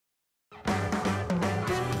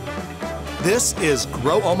This is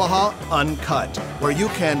Grow Omaha Uncut, where you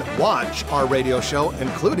can watch our radio show,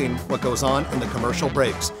 including what goes on in the commercial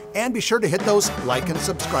breaks. And be sure to hit those like and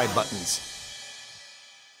subscribe buttons.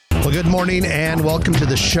 Well, good morning and welcome to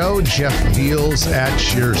the show. Jeff Deals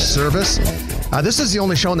at your service. This is the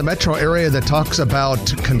only show in the metro area that talks about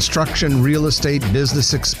construction, real estate,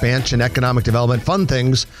 business expansion, economic development, fun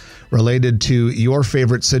things related to your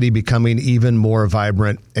favorite city becoming even more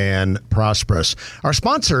vibrant and prosperous. Our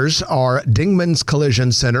sponsors are Dingman's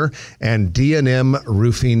Collision Center and D&M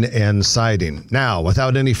Roofing and Siding. Now,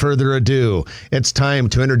 without any further ado, it's time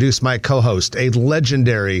to introduce my co-host, a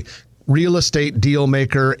legendary real estate deal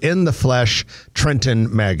maker in the flesh, Trenton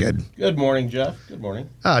Magid. Good morning, Jeff. Good morning.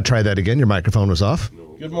 Try that again. Your microphone was off.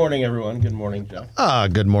 Good morning, everyone. Good morning, Jeff.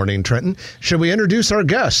 Good morning, Trenton. Should we introduce our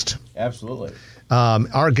guest? Absolutely.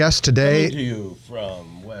 Our guest today. Coming to you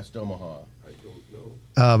from West Omaha. I don't know.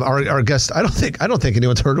 Our guest. I don't think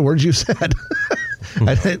anyone's heard a word you said.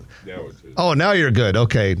 Now you're good.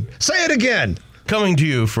 Okay, say it again. Coming to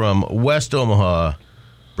you from West Omaha,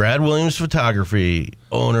 Brad Williams Photography,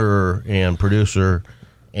 owner and producer,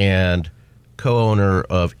 and co-owner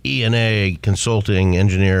of E&A Consulting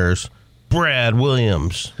Engineers, Brad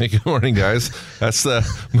Williams. Hey, good morning, guys. That's the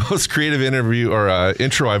most creative interview or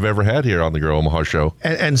intro I've ever had here on the Grow Omaha show.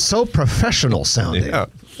 And so professional sounding. Yeah.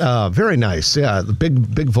 Very nice. Yeah, the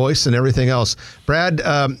big voice and everything else. Brad,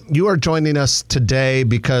 you are joining us today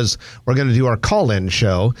because we're going to do our call-in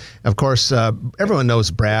show. Of course, everyone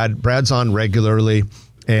knows Brad. Brad's on regularly,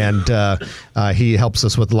 and he helps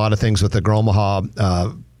us with a lot of things with the Grow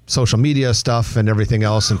Omaha social media stuff and everything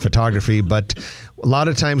else and photography. But a lot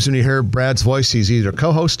of times when you hear Brad's voice, he's either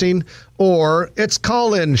co-hosting or it's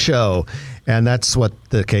call-in show. And that's what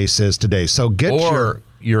the case is today. So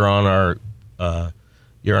you're on our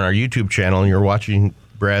YouTube channel and you're watching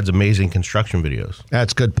Brad's amazing construction videos.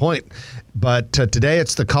 That's a good point. But today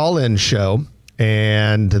it's the call-in show,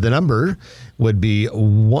 and the number would be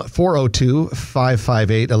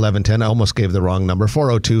 402-558-1110. I almost gave the wrong number,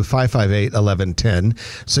 402-558-1110.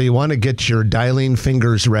 So you want to get your dialing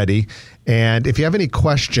fingers ready. And if you have any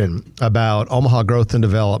question about Omaha growth and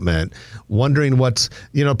development, wondering what's,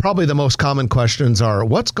 probably the most common questions are,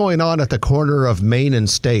 what's going on at the corner of Main and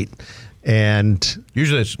State? And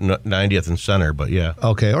usually it's 90th and Center, but yeah.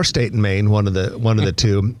 Okay, or State and Main, one of the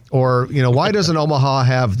two. Or, why doesn't Omaha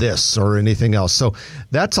have this or anything else? So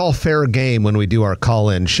that's all fair game when we do our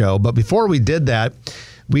call-in show. But before we did that,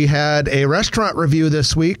 we had a restaurant review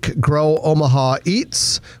this week, Grow Omaha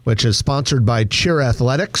Eats, which is sponsored by Cheer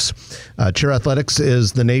Athletics. Cheer Athletics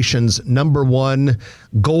is the nation's #1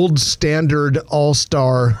 gold standard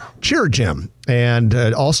all-star cheer gym. And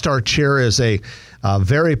all-star cheer is a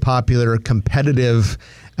very popular competitive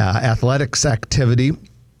athletics activity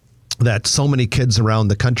that so many kids around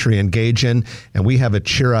the country engage in. And we have a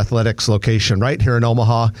Cheer Athletics location right here in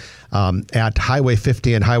Omaha at Highway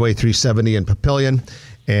 50 and Highway 370 in Papillion.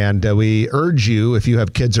 And we urge you, if you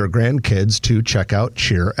have kids or grandkids, to check out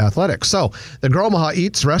Cheer Athletics. So the Grow Omaha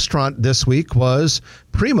Eats restaurant this week was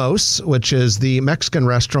Primos, which is the Mexican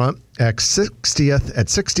restaurant at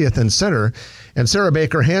 60th and Center. And Sarah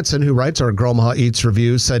Baker Hansen, who writes our Grow Omaha Eats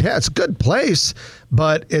reviews, said, it's a good place,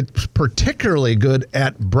 but it's particularly good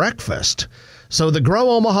at breakfast. So the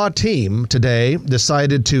Grow Omaha team today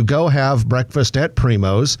decided to go have breakfast at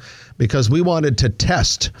Primos because we wanted to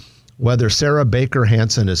test whether Sarah Baker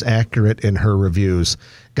Hansen is accurate in her reviews.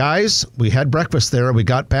 Guys, we had breakfast there. We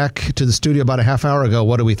got back to the studio about a half hour ago.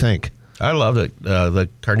 What do we think? I loved it. The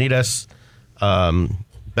carnitas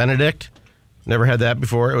Benedict. Never had that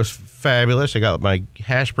before. It was fabulous. I got my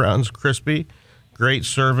hash browns crispy. Great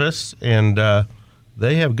service. And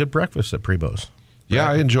they have good breakfast at Primos. Yeah,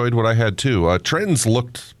 I enjoyed what I had, too. Trenton's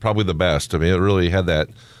looked probably the best. I mean, it really had that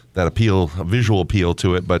appeal, visual appeal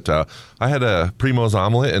to it. But I had a Primo's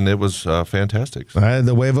omelet, and it was fantastic. I had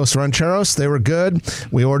the huevos rancheros. They were good.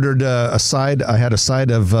 We ordered a side. I had a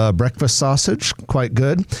side of breakfast sausage. Quite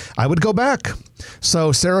good. I would go back.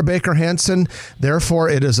 So Sarah Baker Hansen, therefore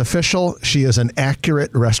it is official. She is an accurate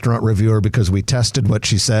restaurant reviewer because we tested what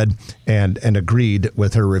she said and agreed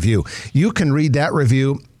with her review. You can read that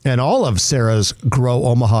review and all of Sarah's Grow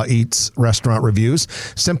Omaha Eats restaurant reviews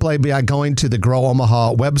simply by going to the Grow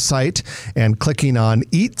Omaha website and clicking on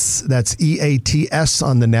Eats. That's EATS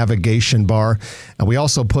on the navigation bar. And we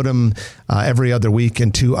also put them every other week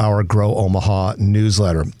into our Grow Omaha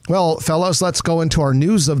newsletter. Well, fellows, let's go into our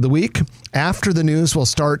news of the week. After the news, we'll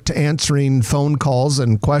start answering phone calls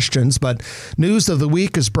and questions. But news of the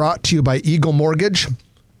week is brought to you by Eagle Mortgage.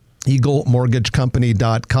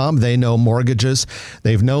 EagleMortgageCompany.com. They know mortgages.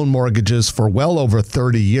 They've known mortgages for well over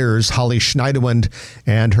 30 years. Holly Schneiderwind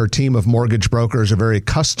and her team of mortgage brokers are very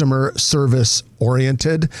customer service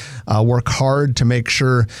oriented, work hard to make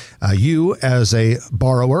sure you as a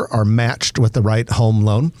borrower are matched with the right home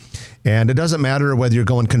loan. And it doesn't matter whether you're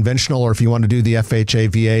going conventional or if you want to do the FHA,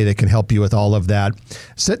 VA, they can help you with all of that.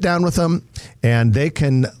 Sit down with them and they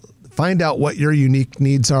can find out what your unique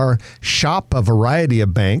needs are. Shop a variety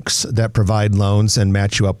of banks that provide loans and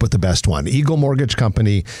match you up with the best one.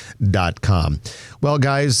 EagleMortgageCompany.com. Well,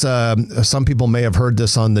 guys, some people may have heard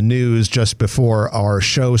this on the news just before our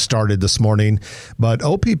show started this morning, but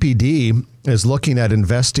OPPD is looking at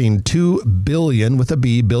investing $2 billion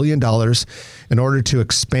in order to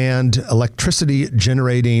expand electricity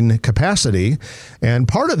generating capacity. And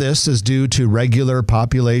part of this is due to regular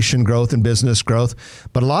population growth and business growth,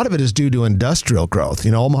 but a lot of it is due to industrial growth.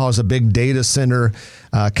 You know, Omaha is a big data center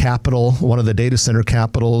capital, one of the data center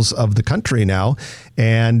capitals of the country now,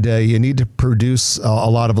 and you need to produce a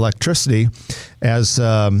lot of electricity as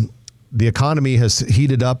the economy has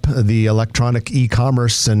heated up. The electronic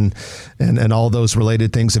e-commerce and all those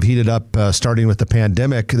related things have heated up starting with the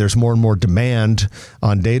pandemic. There's more and more demand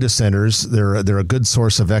on data centers. They're a good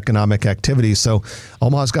source of economic activity. So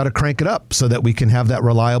Omaha's got to crank it up so that we can have that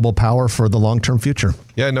reliable power for the long-term future.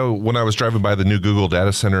 Yeah, I know when I was driving by the new Google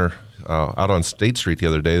data center out on State Street the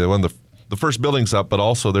other day, they one of the first buildings up, but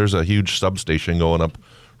also there's a huge substation going up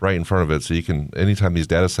right in front of it. So you can, anytime these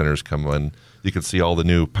data centers come in, you can see all the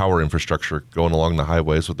new power infrastructure going along the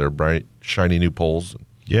highways with their bright, shiny new poles.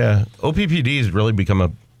 Yeah, OPPD has really become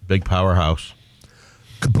a big powerhouse.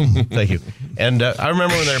 Thank you. And I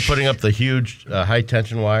remember when they were putting up the huge high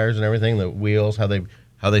tension wires and everything, the wheels, how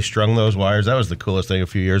they strung those wires. That was the coolest thing a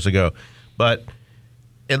few years ago. But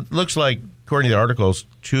it looks like, according to the articles,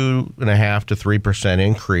 2.5% to 3%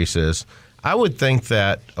 increases. I would think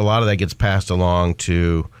that a lot of that gets passed along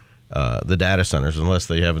to the data centers, unless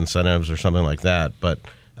they have incentives or something like that. But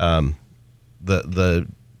the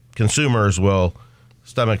consumers will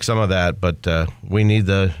stomach some of that. But if we need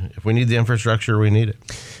the infrastructure, we need it.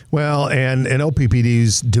 Well, and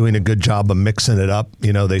OPPD's doing a good job of mixing it up.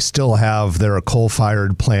 You know, they still have their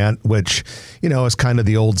coal-fired plant, which, you know, is kind of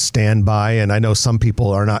the old standby. And I know some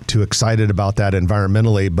people are not too excited about that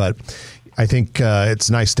environmentally, but I think it's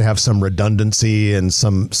nice to have some redundancy and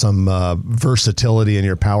some versatility in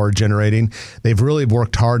your power generating. They've really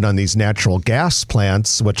worked hard on these natural gas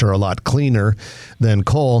plants, which are a lot cleaner than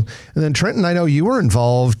coal. And then Trenton, I know you were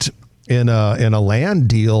involved in a land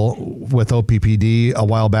deal with OPPD a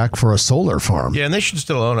while back for a solar farm. Yeah, and they should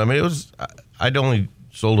still own it. I mean, I'd only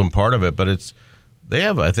sold them part of it, but they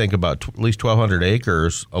have, I think, about at least 1,200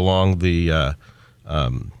 acres along the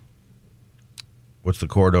what's the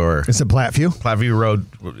corridor? Is it Platteview? Platteview Road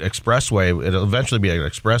Expressway. It'll eventually be an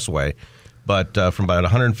expressway, but from about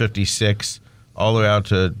 156 all the way out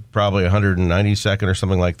to probably 192nd or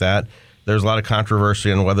something like that. There's a lot of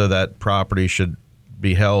controversy on whether that property should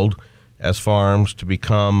be held as farms to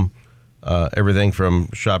become everything from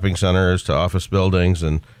shopping centers to office buildings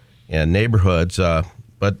and neighborhoods.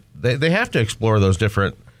 But they have to explore those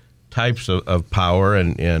different types of power,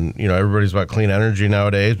 and you know, everybody's about clean energy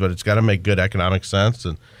nowadays, but it's got to make good economic sense.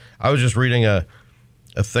 And I was just reading a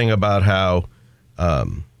thing about how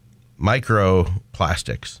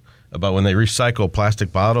microplastics, about when they recycle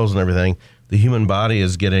plastic bottles and everything, the human body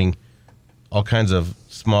is getting all kinds of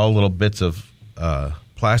small little bits of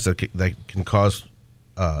plastic that can cause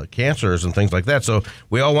cancers and things like that. So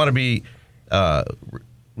we all want to be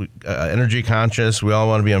energy conscious. We all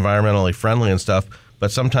want to be environmentally friendly and stuff.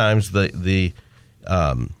 But sometimes the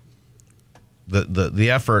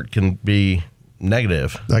effort can be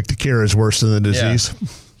negative. Like the cure is worse than the disease.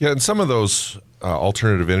 Yeah, and some of those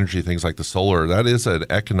alternative energy things like the solar, that is an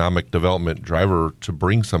economic development driver to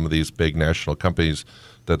bring some of these big national companies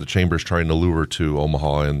that the Chamber's trying to lure to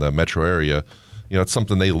Omaha and the metro area. You know, it's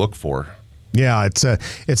something they look for. Yeah,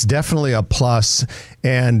 it's definitely a plus,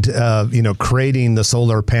 and you know, creating the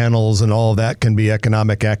solar panels and all of that can be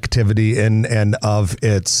economic activity in and of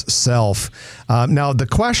itself. Now, the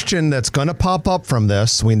question that's going to pop up from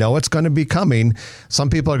this, we know it's going to be coming. Some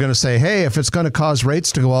people are going to say, "Hey, if it's going to cause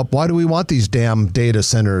rates to go up, why do we want these damn data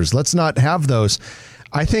centers? Let's not have those."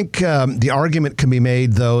 I think the argument can be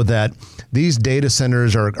made, though, that these data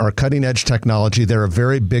centers are cutting-edge technology. They're a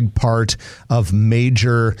very big part of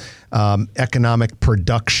major economic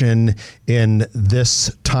production in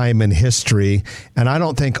this time in history. And I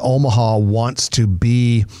don't think Omaha wants to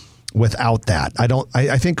be without that.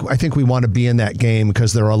 I think we want to be in that game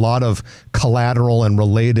because there are a lot of collateral and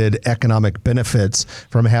related economic benefits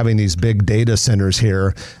from having these big data centers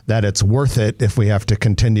here that it's worth it if we have to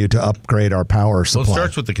continue to upgrade our power supply. Well, it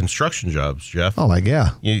starts with the construction jobs, Jeff. Oh,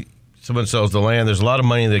 yeah. Someone sells the land. There's a lot of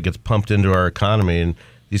money that gets pumped into our economy, and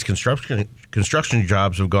these construction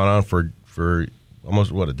jobs have gone on for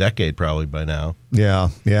almost a decade probably by now. Yeah,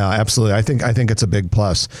 absolutely. I think it's a big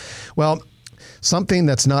plus. Well, something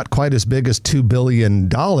that's not quite as big as $2 billion,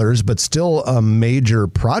 but still a major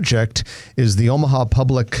project is the Omaha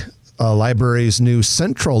Public Library's new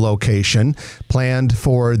central location planned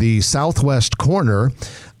for the southwest corner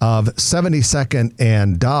of 72nd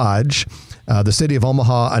and Dodge. The city of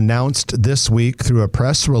Omaha announced this week through a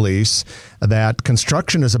press release that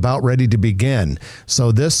construction is about ready to begin.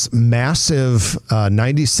 So this massive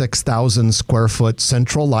 96,000 square foot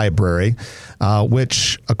central library,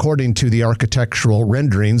 which according to the architectural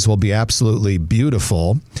renderings will be absolutely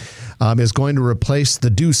beautiful, is going to replace the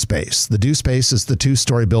Do Space. The Do Space is the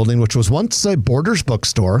 2-story building, which was once a Borders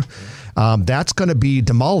bookstore. That's going to be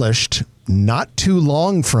demolished not too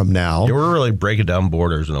long from now. Yeah, we're really breaking down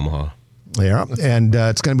Borders in Omaha. Yeah, and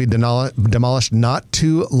it's going to be demolished not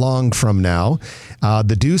too long from now.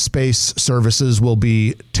 The Do Space services will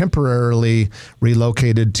be temporarily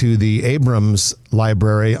relocated to the Abrams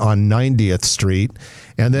Library on 90th Street.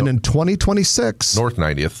 And then in 2026... North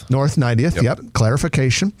 90th. North 90th, yep,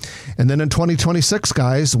 clarification. And then in 2026,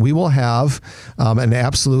 guys, we will have an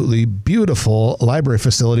absolutely beautiful library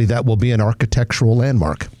facility that will be an architectural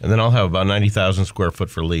landmark. And then I'll have about 90,000 square foot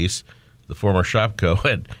for lease, the former Shopco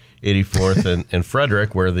at 84th and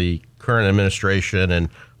Frederick, where the current administration and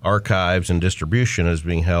archives and distribution is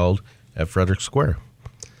being held at Frederick Square.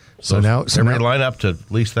 So now line up to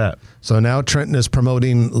lease that. So now Trenton is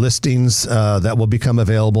promoting listings that will become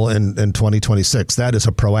available in 2026. That is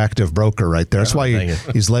a proactive broker right there. That's why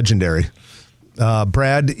he's legendary.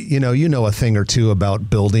 Brad, you know a thing or two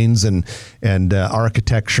about buildings and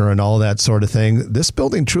architecture and all that sort of thing. This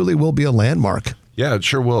building truly will be a landmark. Yeah, it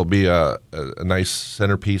sure will be a nice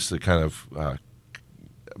centerpiece to kind of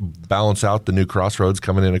balance out the new crossroads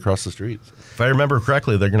coming in across the streets. If I remember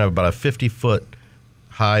correctly, they're going to have about a 50-foot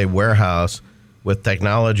high warehouse with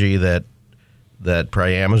technology that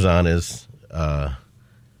probably Amazon is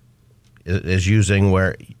using,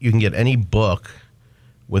 where you can get any book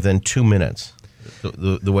within 2 minutes.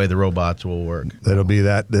 The way the robots will work. That'll be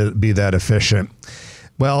that efficient.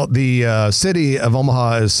 Well, the city of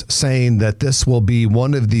Omaha is saying that this will be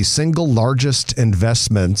one of the single largest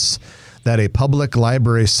investments that a public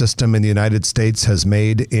library system in the United States has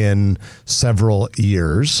made in several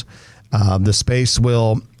years. The space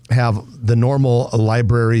will have the normal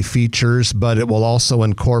library features, but it will also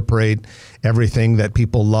incorporate everything that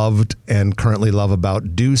people loved and currently love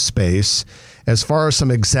about Do Space. As far as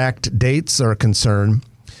some exact dates are concerned,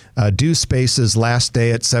 Do Space's last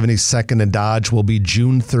day at 72nd and Dodge will be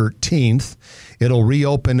June 13th. It'll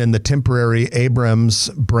reopen in the temporary Abrams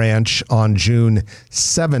branch on June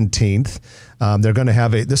 17th. They're going to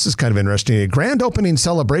have this is kind of interesting, a grand opening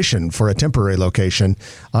celebration for a temporary location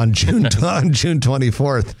on June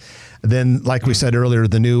 24th. Then, like we said earlier,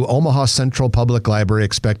 the new Omaha Central Public Library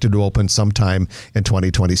expected to open sometime in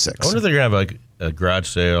 2026. I wonder if they're going to have a garage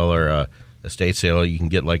sale or a estate sale. You can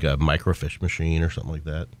get like a microfiche machine or something like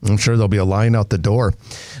that. I'm sure there'll be a line out the door.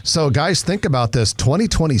 So, guys, think about this.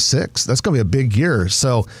 2026, that's going to be a big year.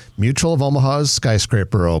 So, Mutual of Omaha's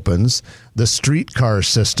skyscraper opens, the streetcar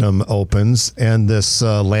system opens, and this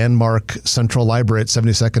landmark central library at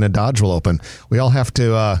 72nd and Dodge will open. We all have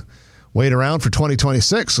to wait around for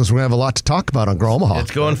 2026 because we're going to have a lot to talk about on Grow Omaha. It's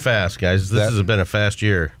going fast, guys. This has been a fast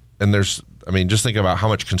year. And just think about how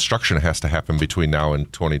much construction has to happen between now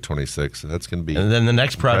and 2026. That's going to be And then the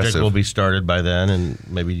next project impressive. will be started by then and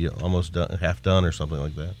maybe almost done, half done or something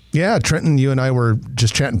like that. Yeah, Trenton, you and I were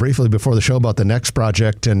just chatting briefly before the show about the next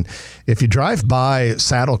project. And if you drive by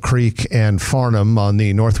Saddle Creek and Farnham on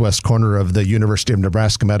the northwest corner of the University of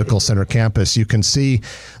Nebraska Medical Center campus, you can see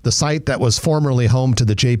the site that was formerly home to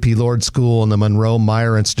the J.P. Lord School and the Monroe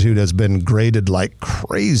Meyer Institute has been graded like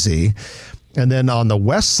crazy. And then on the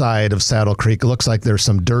west side of Saddle Creek, it looks like there's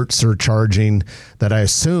some dirt surcharging that I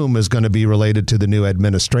assume is going to be related to the new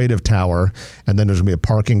administrative tower. And then there's going to be a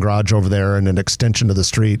parking garage over there and an extension of the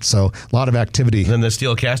street. So a lot of activity. And then the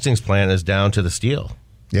steel castings plant is down to the steel.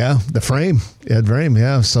 Yeah, the frame.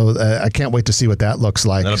 Yeah. So I can't wait to see what that looks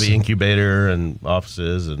like. That'll be incubator and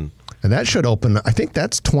offices and that should open, I think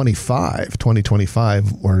that's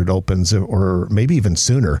 2025 where it opens, or maybe even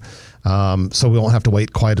sooner. So we won't have to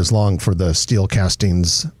wait quite as long for the steel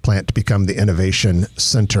castings plant to become the innovation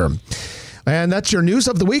center. And that's your news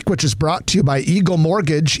of the week, which is brought to you by Eagle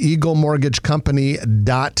Mortgage,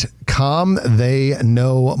 eaglemortgagecompany.com. They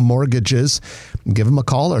know mortgages. Give them a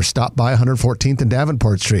call or stop by 114th and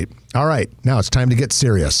Davenport Street. All right, now it's time to get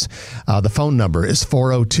serious. The phone number is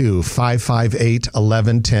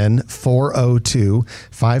 402-558-1110,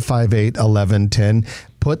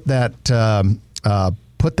 402-558-1110.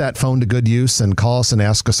 Put that phone to good use and call us and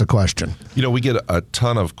ask us a question. You know, we get a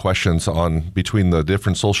ton of questions on between the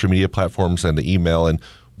different social media platforms and the email, and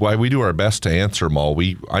why we do our best to answer them all.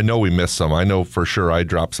 I know we miss some. I know for sure I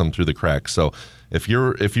dropped some through the cracks. So if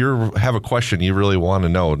you have a question you really want to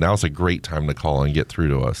know, now's a great time to call and get through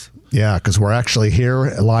to us. Yeah, because we're actually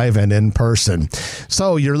here live and in person.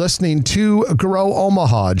 So you're listening to Grow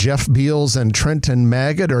Omaha. Jeff Beals and Trenton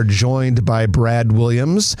Maggot are joined by Brad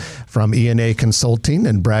Williams from ENA Consulting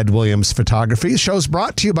and Brad Williams Photography. The show's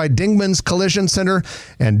brought to you by Dingman's Collision Center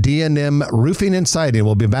and D&M Roofing and Siding.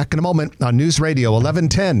 We'll be back in a moment on News Radio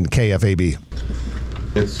 1110 KFAB.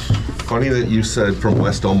 It's funny that you said from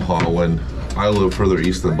West Omaha when I live further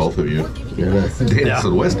east than both of you. Yeah. Dan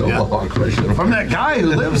said West Omaha. Question. From that guy who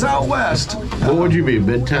lives out west. What would you be,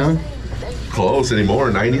 Midtown? Close anymore,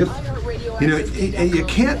 90th? You know, you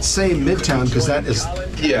can't say Midtown because that is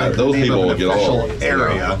those name people of will an get official all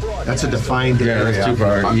area. That's a defined area. That's too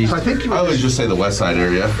far east. So I think you I would would just say the west side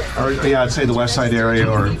area. I'd say the west side area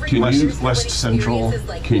or west central.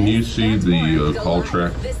 Can you see the call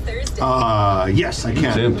track? Yes, I It's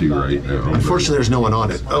can. empty right now. Unfortunately, there's no one on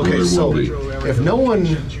it. Okay, there so will be. if no one,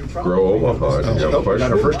 Grow Omaha. If you have a we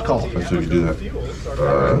got our question. first call. So you do that.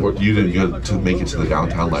 What you didn't get to make it to the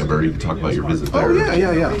downtown library. You can talk about your visit there. Oh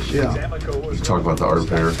yeah. You can talk about the art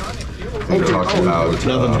fair. You can talk about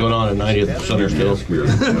Nothing's going on at 90th Center still.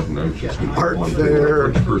 Art fair, What's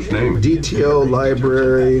your first name? DTO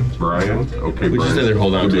library. Brian? Okay, We just Brian. stay there,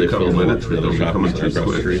 hold on Give me until a they couple fill minutes, the but they'll be shopping coming center too across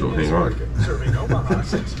the quick, street. so hang on.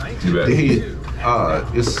 You bet.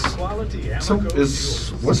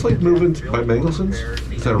 is Westlake moving by Mangelson's?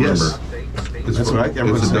 Is that a Yes. rumor? That's right.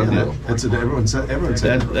 Everyone's It's a done saying that. deal. Everyone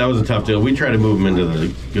said. That was a tough deal. We tried to move them into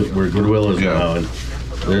where Goodwill is Yeah. now, and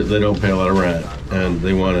they don't pay a lot of rent, and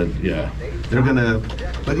they wanted, They're gonna,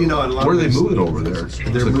 but you know, a lot Where are of they these- moving over there?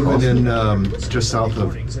 They're moving in just south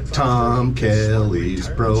of Tom Kelly's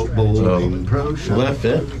Bowling Pro Shop. Will that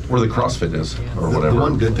fit? Where the CrossFit is, or The whatever.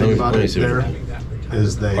 one good thing Let me- about let me it see what there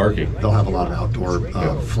is Parking. they'll have a lot of outdoor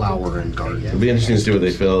flower and garden. It'd be interesting to see what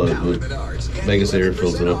they fill it with. Vegas Air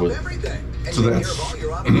fills it up with. So that's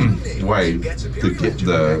why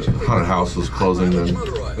the haunted house was closing, and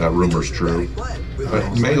that rumor's true. But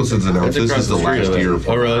Mangelson's announced That's this is the across the last street, year I for think.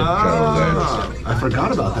 Oh, really? Shadows I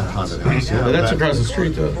forgot about that haunted house. Yeah, But that's that- across the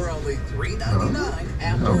street, though.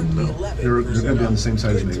 They're going to be on the same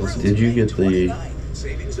side as Mangelson's. Did you get the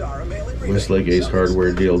Westlake Ace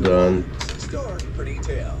Hardware deal done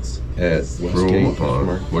at Grow Westgate?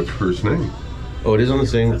 Omaha. What's your first name? Oh, it is on the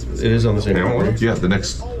same. It is on the same. Hamlet? property? Yeah, the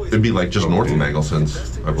next, it'd be like just north of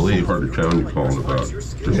Mangelson's, I What believe. part of town you calling about?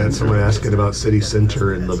 We had someone asking about City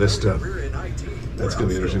Center in La Vista. That's going to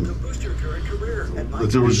be interesting.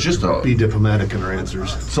 There was just Be diplomatic in our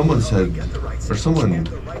answers. someone said, or someone,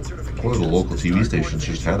 one of the local TV stations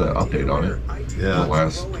just had an update on it Yeah. the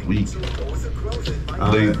last week.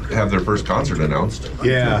 They have their first concert announced.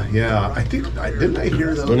 Yeah. I think didn't I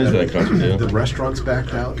hear though When is that concert due? the restaurant's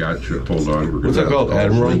backed out? Gotcha. Hold on. We're What's that called?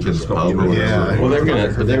 Admiral? Lincoln's Pub or Yeah. whatever. Well, they're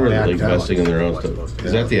gonna. But they were like Backed out. investing in their own stuff.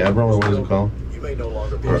 Is that the Admiral? Or what is it called?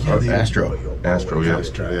 Or Astro? Astro, yeah.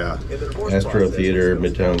 Astra, yeah. Astro Theater,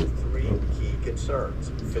 Midtown.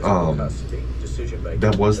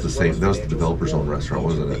 That was the same. That was the developer's own restaurant,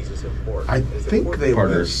 wasn't it? I think they were a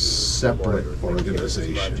Partners. separate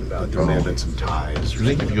organization, but there may have been some ties. I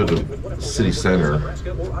think if you go to City Center,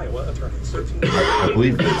 I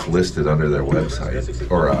believe it's listed under their website,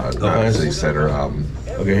 or not City Center.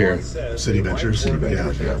 Okay, here. City Ventures. City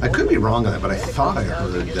Ventures, yeah. I could be wrong on that, but I thought I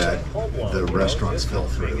heard that the restaurants fell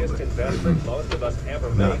through. But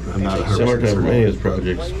I'm not 100% Summertime certain. Mania's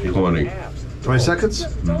projects. 20. 20 seconds?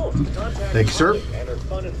 Thank you, sir.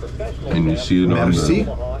 And you see it on Merci.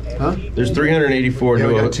 the... Huh? There's 384 Yeah,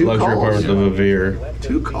 we new got two luxury calls. apartments of Avere.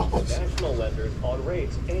 2 calls.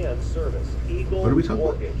 What are we talking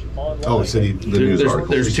about? Oh, city. The news There's,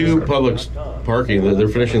 article. there's two public parking. They're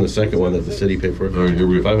finishing the second one that the city paid for. Oh, here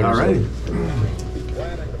we go. 500. All right.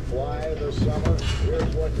 Fly this summer.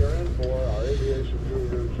 Here's what you're in for. Our aviation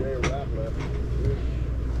guru, Jay Ratliff.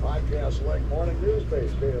 Podcast Select Morning News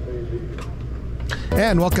Page, KFAB.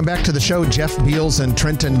 And welcome back to the show. Jeff Beals and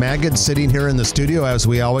Trenton Magid sitting here in the studio, as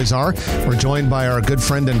we always are. We're joined by our good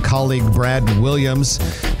friend and colleague, Brad Williams,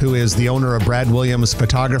 who is the owner of Brad Williams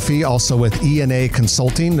Photography, also with E&A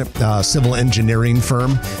Consulting, a civil engineering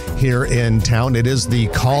firm here in town. It is the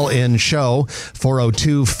call-in show,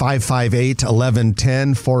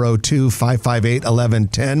 402-558-1110,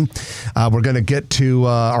 402-558-1110. We're going to get to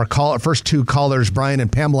our first two callers, Brian and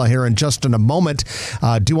Pamela, here in just in a moment.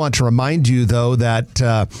 Do want to remind you, though, that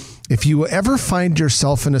if you ever find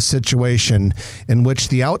yourself in a situation in which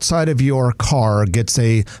the outside of your car gets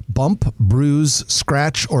a bump, bruise,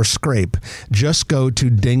 scratch, or scrape, just go to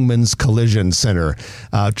Dingman's Collision Center.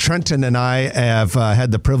 Trenton and I have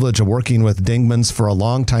had the privilege of working with Dingman's for a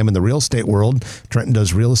long time in the real estate world. Trenton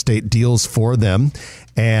does real estate deals for them.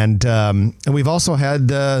 And we've also had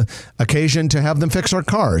the occasion to have them fix our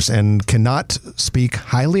cars, and cannot speak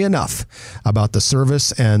highly enough about the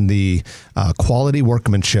service and the quality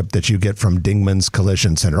workmanship that you get from Dingman's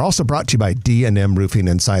Collision Center. Also brought to you by D&M Roofing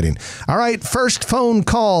and Siding. All right, first phone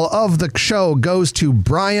call of the show goes to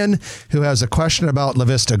Brian, who has a question about La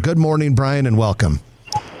Vista. Good morning, Brian, and welcome.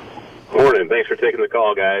 Morning. Thanks for taking the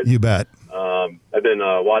call, guys. You bet. I've been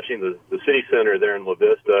watching the city center there in La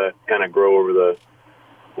Vista kind of grow over the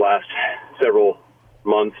last several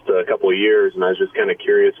months to a couple of years, and I was just kind of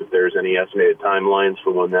curious if there's any estimated timelines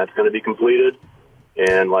for when that's going to be completed,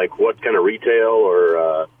 and like what kind of retail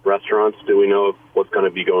or restaurants do we know what's going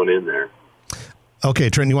to be going in there? Okay,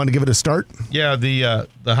 Trent, you want to give it a start? Yeah, the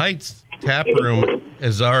Heights tap room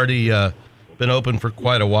has already been open for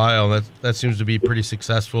quite a while. That seems to be pretty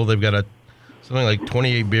successful. They've got something like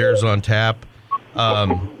 28 beers on tap.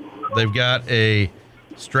 They've got a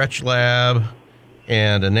stretch lab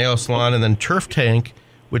and a nail salon, and then Turf Tank,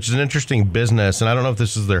 which is an interesting business. And I don't know if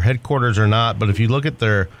this is their headquarters or not, but if you look at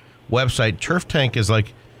their website, Turf Tank is a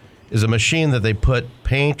machine that they put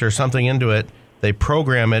paint or something into it. They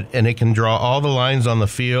program it, and it can draw all the lines on the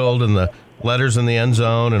field and the letters in the end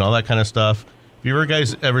zone and all that kind of stuff. Have you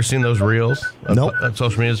guys ever seen those reels? Nope. On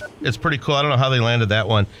social media? It's pretty cool. I don't know how they landed that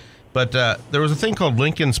one. But there was a thing called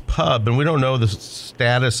Lincoln's Pub, and we don't know the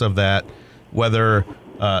status of that, whether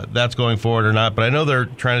that's going forward or not. But I know they're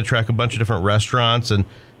trying to track a bunch of different restaurants, and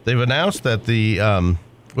they've announced that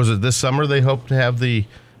was it this summer they hope to have the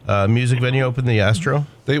music venue open, the Astro?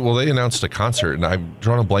 They announced a concert, and I'm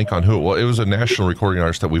drawing a blank on who it was. It was a national recording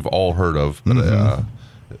artist that we've all heard of. But,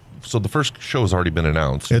 so the first show has already been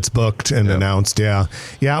announced. It's booked and announced, yeah.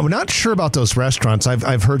 Yeah, I'm not sure about those restaurants.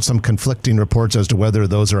 I've heard some conflicting reports as to whether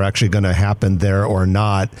those are actually going to happen there or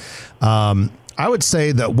not. I would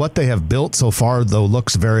say that what they have built so far, though,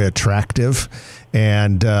 looks very attractive.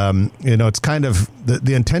 And, it's kind of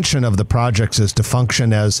the intention of the projects is to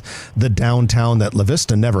function as the downtown that La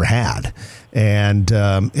Vista never had. And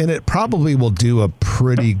it probably will do a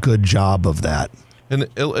pretty good job of that. And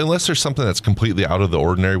unless there's something that's completely out of the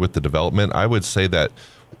ordinary with the development, I would say that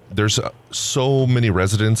there's so many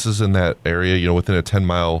residences in that area, within a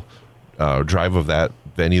 10-mile drive of that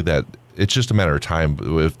venue, that it's just a matter of time.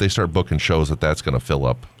 If they start booking shows, that's going to fill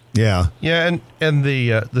up. Yeah. Yeah, and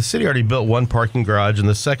the city already built one parking garage, and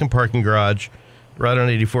the second parking garage right on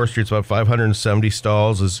 84th Street, it's about 570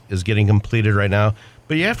 stalls, is getting completed right now.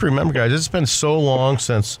 But you have to remember, guys, it's been so long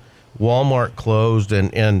since Walmart closed,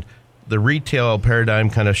 and the retail paradigm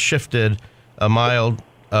kind of shifted a mile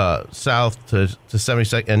south to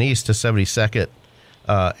 72nd and east to 72nd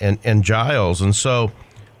and Giles. And so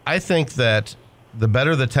I think that the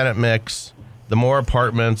better the tenant mix, the more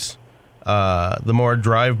apartments, the more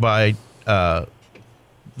drive-by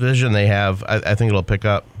vision they have, I think it'll pick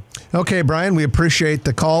up. Okay, Brian, we appreciate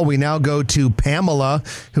the call. We now go to Pamela,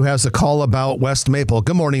 who has a call about West Maple.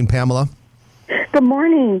 Good morning, Pamela. Good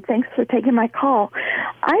morning. Thanks for taking my call.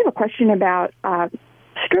 I have a question about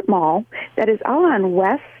strip mall that is all on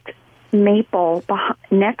West Maple,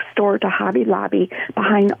 next door to Hobby Lobby,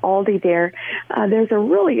 behind Aldi there. There's a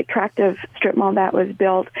really attractive strip mall that was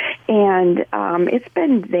built, and it's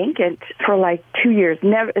been vacant for like 2 years.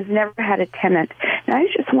 It's never had a tenant. And I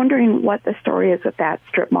was just wondering what the story is with that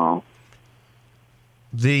strip mall.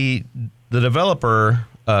 The developer,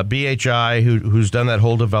 BHI, who's done that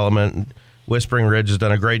whole development, Whispering Ridge, has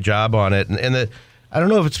done a great job on it. And I don't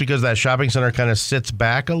know if it's because that shopping center kind of sits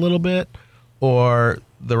back a little bit, or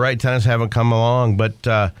the right tenants haven't come along, but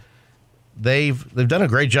they've done a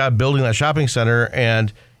great job building that shopping center,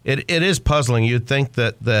 and it is puzzling. You'd think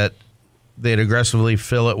that they'd aggressively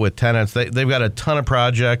fill it with tenants. They've got a ton of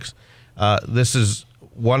projects. This is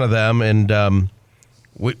one of them, and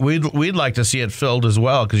we'd like to see it filled as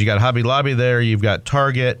well, because you got Hobby Lobby there, you've got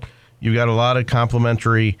Target, you've got a lot of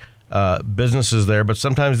complementary businesses there, but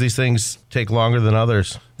sometimes these things take longer than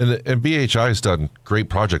others. And BHI has done great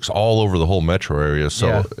projects all over the whole metro area,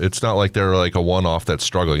 so it's not like they're like a one-off that's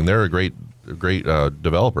struggling. They're a great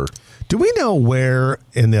developer. Do we know where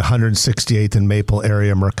in the 168th and Maple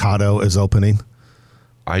area Mercado is opening?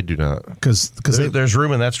 I do not, because there's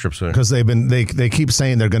room in that strip center. Because they keep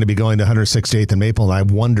saying they're going to be going to 168th and Maple, and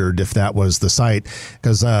I wondered if that was the site.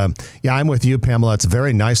 Because I'm with you, Pamela. It's a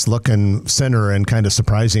very nice looking center, and kind of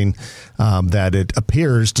surprising that it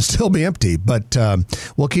appears to still be empty. But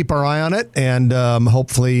we'll keep our eye on it, and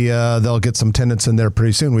hopefully they'll get some tenants in there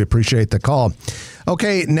pretty soon. We appreciate the call.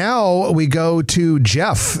 Okay, now we go to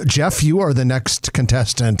Jeff. Jeff, you are the next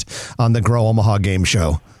contestant on the Grow Omaha game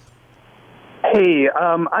show. Hey,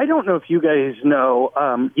 I don't know if you guys know,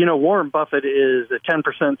 Warren Buffett is a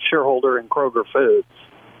 10% shareholder in Kroger Foods.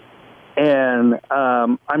 And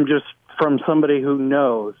I'm just from somebody who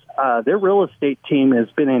knows. Their real estate team has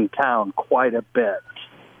been in town quite a bit,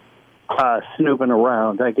 snooping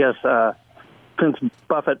around. I guess since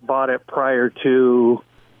Buffett bought it prior to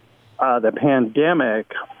the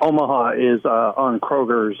pandemic, Omaha is on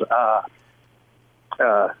Kroger's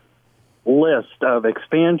list of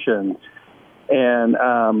expansions. And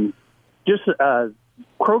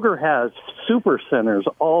Kroger has super centers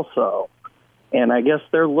also, and I guess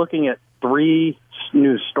they're looking at 3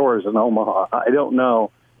 new stores in Omaha. I don't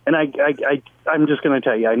know, and I'm just going to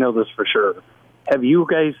tell you, I know this for sure. Have you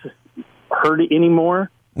guys heard any more?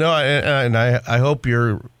 No, and I hope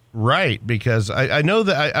you're right, because I know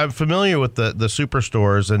that I'm familiar with the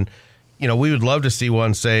superstores, and we would love to see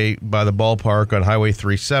one, say, by the ballpark on Highway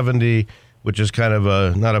 370. Which is kind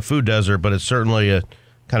of not a food desert, but it's certainly a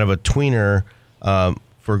kind of a tweener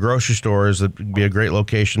for grocery stores. It'd be a great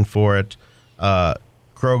location for it.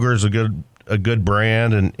 Kroger's a good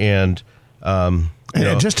brand, and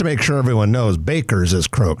just to make sure everyone knows, Baker's is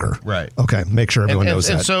Kroger. Right. Okay, make sure everyone knows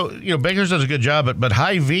that. And so Baker's does a good job, but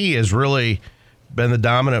Hy-Vee has really been the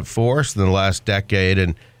dominant force in the last decade.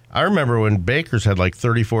 And I remember when Baker's had like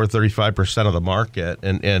 34-35% of the market,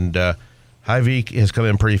 and Hy-Vee has come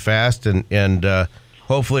in pretty fast, and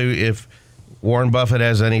hopefully, if Warren Buffett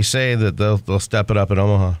has any say, that they'll step it up in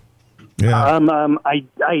Omaha. Yeah.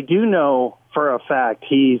 I do know for a fact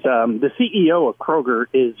he's the CEO of Kroger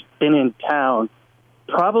has been in town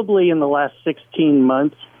probably in the last 16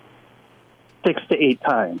 months 6 to 8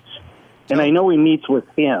 times, and I know he meets with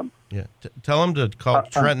him. Yeah, tell him to call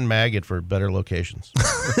Trenton Maggot for better locations.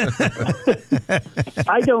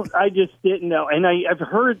 I just didn't know, and I've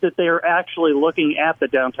heard that they're actually looking at the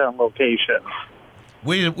downtown location.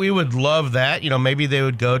 We would love that. Maybe they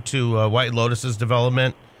would go to White Lotus's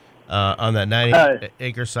development on that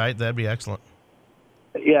 90-acre site. That'd be excellent.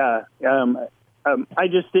 Yeah, I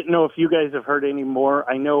just didn't know if you guys have heard any more.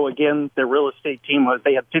 I know, again, the real estate team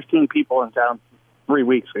they had 15 people in town 3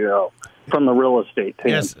 weeks ago. From the real estate team.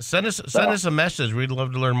 Yes, send us a message. We'd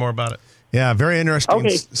love to learn more about it. Yeah, very interesting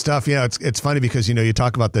stuff. Yeah, it's funny because you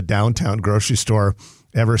talk about the downtown grocery store.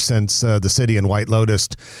 Ever since the city and White Lotus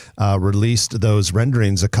released those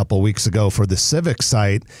renderings a couple weeks ago for the Civic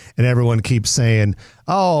site, and everyone keeps saying,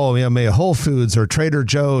 "Oh, may Whole Foods or Trader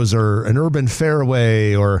Joe's or an Urban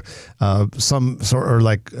Fairway or some sort or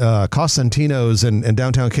like Cosentino's in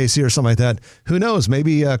downtown KC or something like that." Who knows?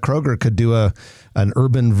 Maybe Kroger could do an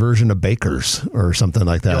urban version of Baker's or something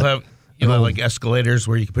like that. You'll have like escalators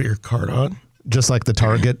where you can put your cart on. Just like the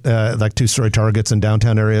Target, like 2-story Targets in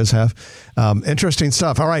downtown areas have. Interesting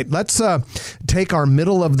stuff. All right, let's take our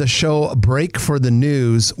middle of the show break for the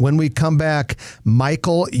news. When we come back,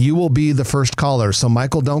 Michael, you will be the first caller. So,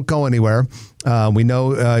 Michael, don't go anywhere. We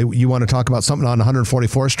know you want to talk about something on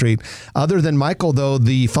 144th Street. Other than Michael, though,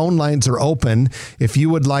 the phone lines are open. If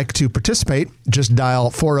you would like to participate, just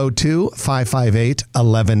dial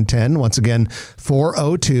 402-558-1110. Once again,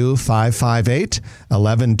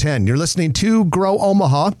 402-558-1110. You're listening to Grow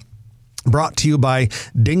Omaha, brought to you by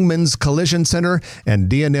Dingman's Collision Center and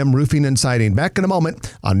D&M Roofing and Siding. Back in a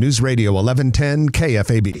moment on News Radio 1110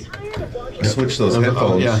 KFAB. I switched those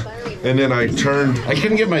headphones, and then I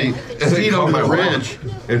couldn't get my feet on my ridge,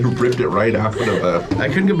 and ripped it right out of I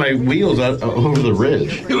couldn't get my wheels out over the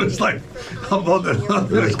ridge. It was like,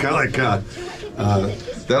 it's kind of like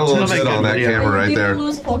that'll look good on that camera right there.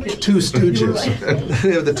 Two Stooges.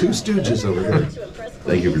 They have the Two Stooges over here.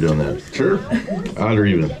 Thank you for doing that. Sure. Odd or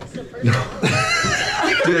even.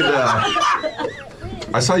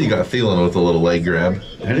 I saw you got Thielen with a little leg grab.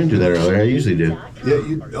 I didn't do that earlier. I usually do. Yeah,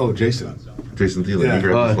 Jason Thielen. Yeah. You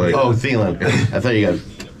grabbed his leg. Oh, Thielen. I thought you got...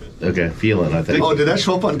 Okay, Thielen, I think. Oh, did that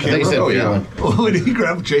show up on camera? I think you said Thielen. Yeah. Oh, did he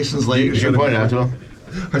grab Jason's leg? You should point out to him.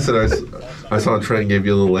 I said, I saw Trent gave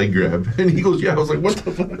you a little leg grab, and he goes, "Yeah." I was like, "What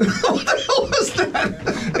the fuck? What the hell was that?"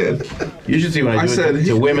 And You should see when I do said, it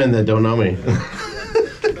to women that don't know me.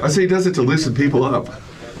 I say he does it to loosen people up.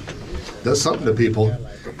 Does something to people.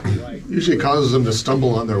 Usually causes them to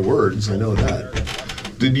stumble on their words. I know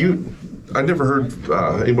that. Did you? I never heard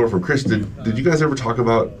any more from Chris. Did you guys ever talk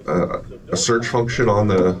about a search function on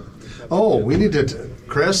the? Oh, we need to,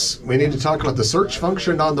 Chris. We need to talk about the search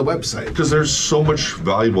function on the website Because there's so much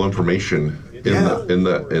valuable information in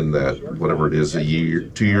that whatever it is, a year,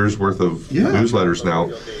 2 years worth of newsletters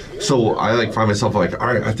now. So I find myself all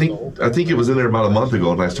right. I think it was in there about a month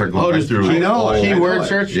ago, and I start going back through. Keyword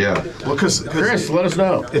search. Yeah. Well, because Chris, let us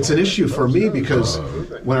know. It's an issue for me because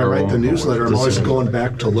when I write the newsletter, I'm always going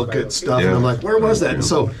back to look at stuff, and I'm like, where was that? And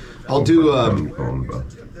so I'll do.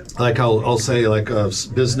 I'll say a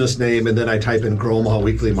business name, and then I type in Grow Omaha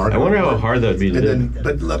Weekly Market. I wonder how hard that would be to do.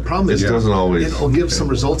 But the problem is, it doesn't always. It'll give some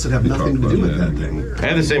results that have nothing to do with that thing. I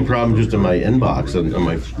had the same problem just in my inbox and on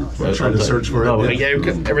my. Trying to search for it. Oh, yeah,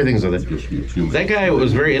 everything's on it. That guy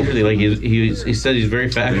was very interesting. Like he said, he's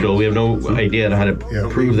very factual. We have no idea how to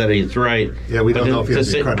prove that he's right. Yeah, we don't know if he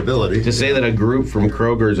has any credibility. To say that a group from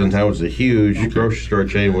Kroger's in town, is a huge grocery store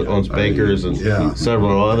chain that owns Baker's and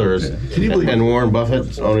several others, and Warren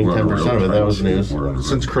Buffett's owning 10% of it. That was news.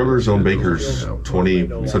 Since Kroger's owned Baker's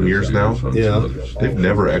 20-some years now, they've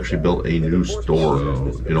never actually built a new store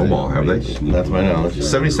in Omaha, have they? That's my knowledge.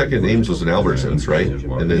 72nd Ames was an Albertsons, right?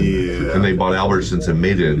 And then they bought Albertsons and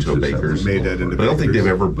made it into a Baker's. But I don't think they've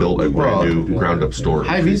ever built a brand new ground-up store.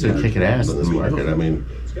 Hy-Vee's been kicking ass in this market. I mean,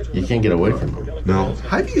 you can't get away from them. No.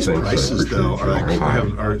 Hy-Vee's prices, though,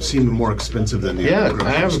 are seem more expensive than the other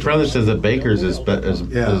I have a friend that says that Baker's is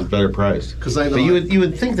better priced. But you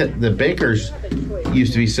would think that the Baker's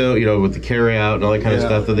used to be so, with the carry out and all that kind of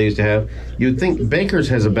stuff that they used to have. You would think Baker's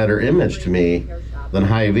has a better image to me than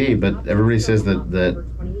Hy-Vee, but everybody says that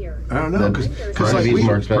I don't know,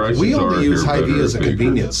 because we only use Hy-Vee as a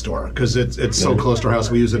convenience store because it's so close to our house.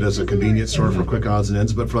 We use it as a convenience store for quick odds and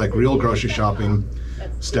ends. But for real grocery shopping,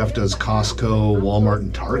 Steph does Costco, Walmart,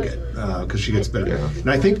 and Target because she gets better. Yeah. And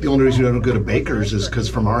I think the only reason we don't go to Baker's is because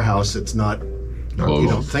from our house it's not. You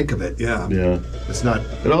don't think of it. Yeah. It's not.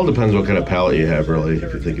 It all depends what kind of palate you have, really,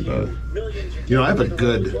 if you think about it. I have a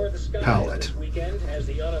good palate.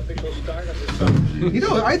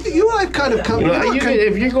 I think I've kind of come.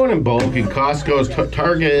 If you're going in bulk in Costco's,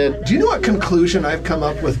 Target. Do you know what conclusion I've come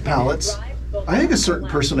up with palates? I think a certain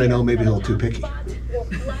person I know may be a little too picky.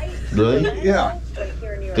 Really? Yeah.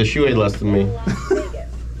 Does she weigh less than me?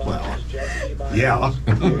 Well, yeah.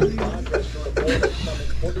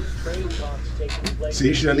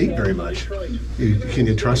 See, she doesn't eat very much. Can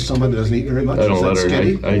you trust someone that doesn't eat very much? I don't let her.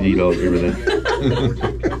 I eat everything.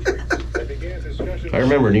 I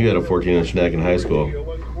remember when you had a 14-inch neck in high school.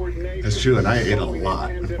 That's true, and I ate a lot.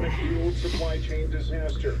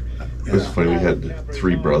 It was funny. We had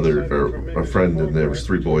three brothers, or a friend, and there was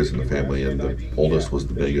three boys in the family, and the oldest was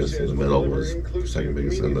the biggest, and the middle was the second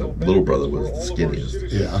biggest, and the little brother was the skinniest.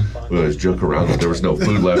 Yeah. We always joke around that there was no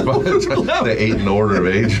food left by the time they ate in order of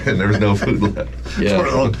age, and there was no food left. Yeah.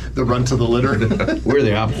 The run to the litter. We're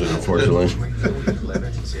the opposite, unfortunately.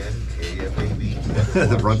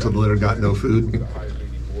 The run to the litter got no food.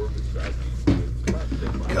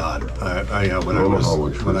 God, when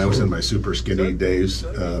I was in my super skinny days,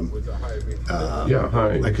 I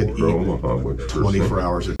could eat 24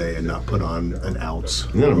 hours a day and not put on an ounce.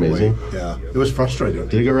 Isn't that amazing? Yeah, it was frustrating.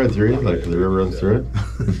 Did it go right through it? Did it ever run through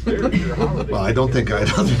it? Well, I don't think I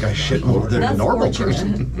shit more than a normal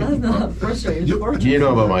person. That's not frustrating. You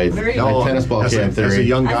know about my tennis ball can theory. As a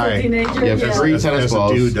young guy, as a teenager, you have 3 tennis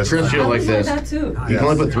balls. Chris, you're like this. That too. You can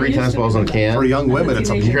only put 3 tennis balls on a can. For young women, it's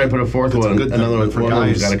a You try to put a fourth one, another one for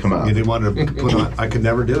guys. Got to come out. You didn't want to put on. I could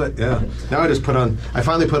never do it. Yeah. Now I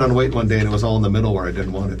finally put on weight one day, and it was all in the middle where I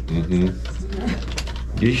didn't want it.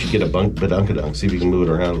 Mm-hmm. You should get a badunkadunk. See if you can move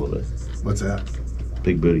it around a little bit. What's that?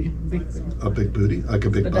 Big booty. A big booty, like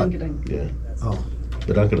a big butt. Yeah. Oh.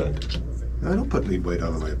 Badunkadunk. I don't put any weight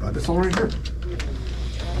on my butt. It's all right here.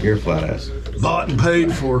 You're a flat ass. Bought and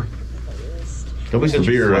paid for. Don't be such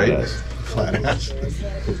a flat ass. Flat ass.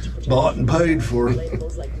 Bought and paid for.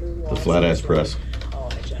 The flat ass press.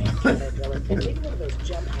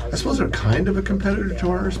 I suppose they're kind of a competitor to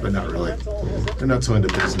ours, but not really. They're not so into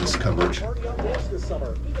business coverage.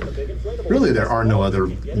 Really, there are no other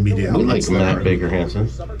media outlets. We like Matt Baker Hansen.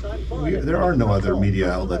 There are no other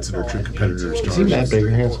media outlets that are true competitors to ours. Is he Matt Baker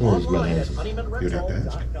Hansen or is Matt Hansen? You'd have to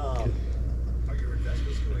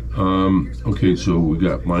ask. Okay, so we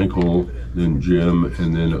got Michael, then Jim,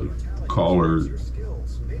 and then a caller.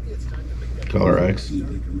 Caller X.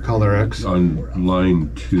 Caller X. On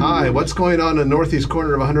line 2. Hi, what's going on in the northeast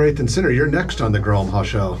corner of 108th and Center? You're next on the Grow Omaha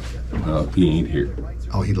show. He ain't here.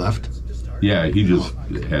 Oh, he left? Yeah, he just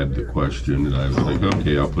had the question, and I was like,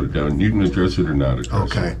 okay, I'll put it down. You can address it or not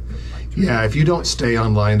address it. Okay. Yeah, if you don't stay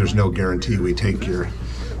online, there's no guarantee we take your...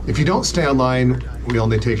 If you don't stay online, we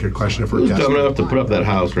only take your question if we're Who's dumb desperate, enough to put up that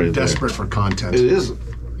house right there? desperate for content. It is.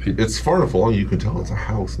 It's far enough along you can tell it's a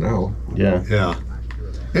house now. Yeah. Yeah.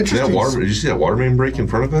 Did Interesting. you see that water main break in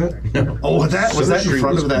front of that? Oh, was that in Street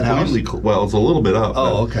front was of that house? Well, it's a little bit up.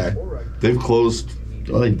 Oh, okay. They've closed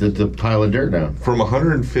Oh, they did the pile of dirt now. from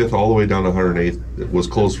 105th all the way down to 108th. It was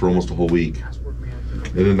closed for almost a whole week. And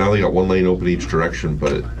then now they got one lane open each direction,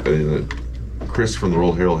 but Chris from the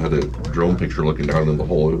Royal Herald had a drone picture looking down in the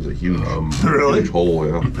hole. It was a huge, Really? huge hole,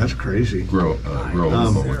 yeah. That's crazy. Grow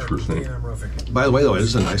what's first name? By the way, though, it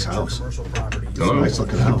is a nice house. It's a nice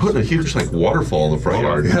looking house. Putting a huge waterfall in the front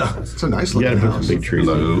yard. Yeah, it's a nice You looking gotta put house. some big trees.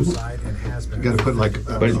 Hello? You got to put like...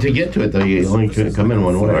 But to get to it, though, you only can come in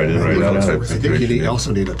one way. Right outside. I think you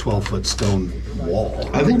also need a 12-foot stone wall.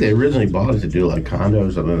 I think they originally bought it to do like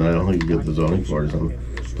condos, and then I don't think you get the zoning for it or something.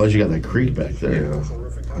 Plus, you got that creek back there. Yeah.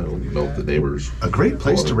 I don't know if the neighbors. A great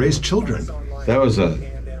place to raise children. That was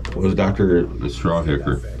Dr. The straw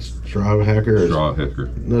hacker. Strawhacker? Straw hacker.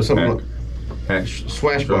 No, something.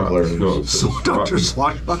 Swashbuckler. No, Dr.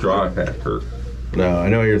 Swashbuckler? Straw hacker. No, I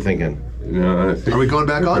know what you're thinking. No, I think, Are we going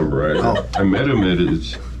back on? Right. Oh. I met him at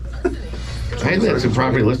his I had some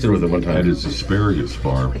property listed with him one at time. his asparagus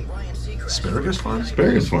farm. Asparagus farm?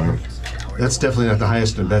 Asparagus farm. That's definitely not the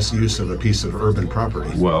highest and best use of a piece of urban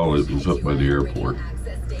property. Well, it was up by the airport.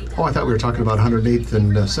 Oh, I thought we were talking about 108th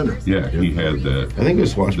and Center. Yeah, he had that. I think it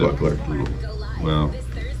was Swashbuckler. Well, I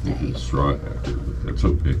think it's straw hacker, but that's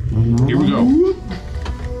okay. Here we go.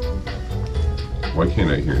 Why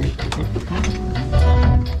can't I hear anything?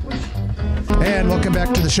 And welcome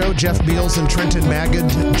back to the show. Jeff Beals and Trenton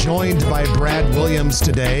Magid joined by Brad Williams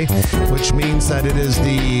today, which means that it is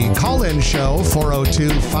the call-in show,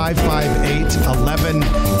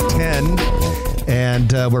 402-558-1110.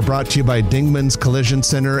 And we're brought to you by Dingman's Collision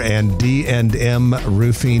Center and D&M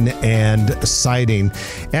Roofing and Siding.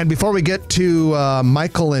 And before we get to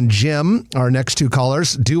Michael and Jim, our next two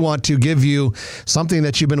callers, do want to give you something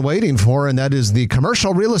that you've been waiting for, and that is the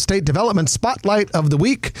Commercial Real Estate Development Spotlight of the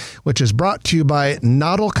Week, which is brought to you by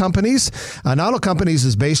Noddle Companies. Noddle Companies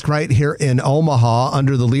is based right here in Omaha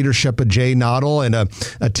under the leadership of Jay Noddle and a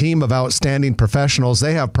team of outstanding professionals.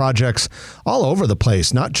 They have projects all over the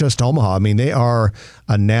place, not just Omaha. I mean, they are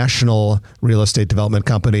a national real estate development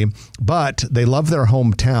company, but they love their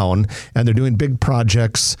hometown and they're doing big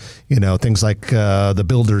projects, you know, things like the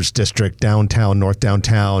Builders District, downtown, North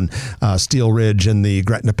Downtown, Steel Ridge in the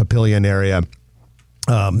Gretna Papillion area.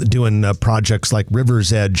 Doing projects like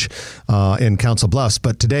River's Edge in Council Bluffs.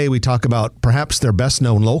 But today we talk about perhaps their best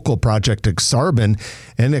known local project, Exarban.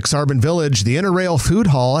 In Exarban Village, the Interrail Food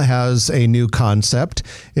Hall has a new concept.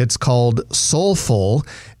 It's called Soulful,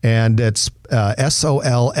 and it's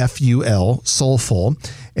SOLFUL, Soulful.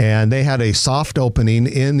 And they had a soft opening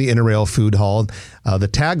in the Interrail Food Hall. The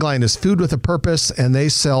tagline is Food with a Purpose, and they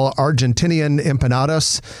sell Argentinian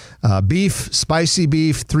empanadas, beef, spicy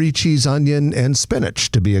beef, 3 cheese onion, and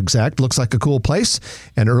spinach, to be exact. Looks like a cool place,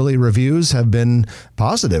 and early reviews have been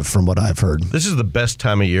positive from what I've heard. This is the best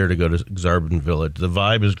time of year to go to Exarban Village. The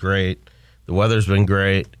vibe is great. The weather's been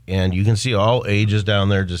great, and you can see all ages down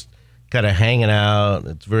there just kind of hanging out.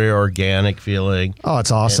 It's very organic feeling. Oh,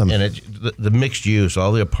 it's awesome. And the mixed use,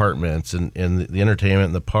 all the apartments and the entertainment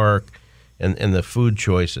in the park and the food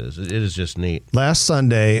choices. It is just neat. Last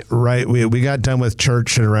Sunday, right, we got done with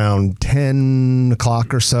church at around 10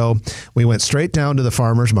 o'clock or so. We went straight down to the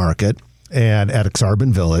farmer's market and at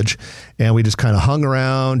Exarban Village, and we just kind of hung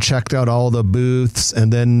around, checked out all the booths,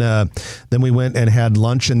 and then we went and had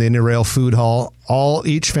lunch in the Interrail Food Hall.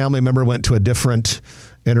 Each family member went to a different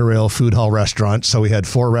Interrail Food Hall restaurant. So we had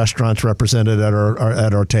 4 restaurants represented at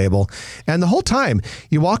our table. And the whole time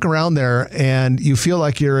you walk around there and you feel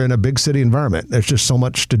like you're in a big city environment. There's just so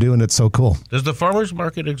much to do and it's so cool. Does the farmers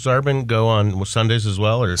market Exarban go on Sundays as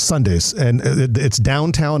well? Or Sundays. And it's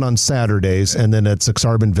downtown on Saturdays, and then it's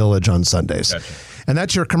Exarban Village on Sundays. Gotcha. And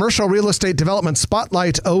that's your Commercial Real Estate Development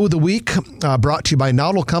Spotlight of the Week, brought to you by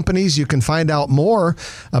Noddle Companies. You can find out more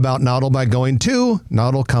about Noddle by going to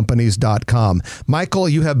noddlecompanies.com. Michael,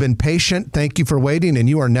 you have been patient. Thank you for waiting, and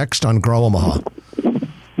you are next on Grow Omaha.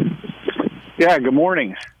 Yeah, good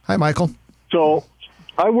morning. Hi, Michael. So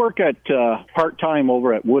I work at part-time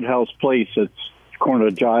over at Woodhouse Place. It's corner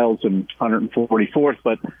of Giles and 144th,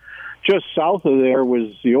 but just south of there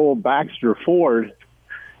was the old Baxter Ford.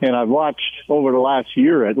 And I've watched over the last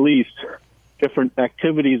year at least different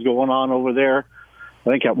activities going on over there. I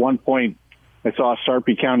think at one point I saw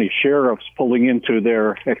Sarpy County sheriffs pulling into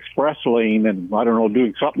their express lane and, I don't know,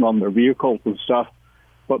 doing something on their vehicles and stuff.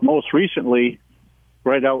 But most recently,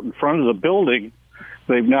 right out in front of the building,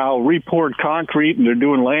 they've now re-poured concrete and they're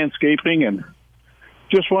doing landscaping. And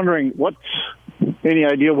just wondering, any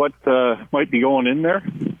idea what might be going in there?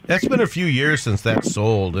 That's been a few years since that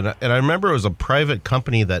sold, and I remember it was a private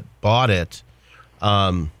company that bought it.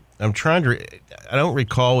 I don't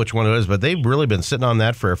recall which one it is, but they've really been sitting on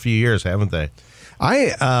that for a few years, haven't they?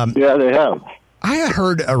 Yeah, they have. I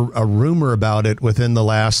heard a rumor about it within the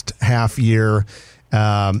last half year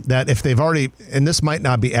that if they've already, and this might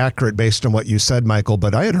not be accurate based on what you said, Michael,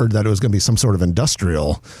 but I had heard that it was going to be some sort of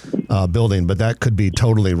industrial building, but that could be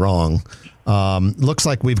totally wrong. Looks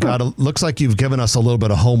like you've given us a little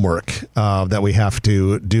bit of homework that we have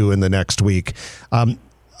to do in the next week.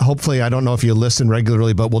 Hopefully, I don't know if you listen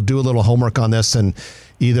regularly, but we'll do a little homework on this and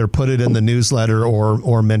either put it in the newsletter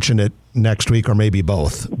or mention it next week, or maybe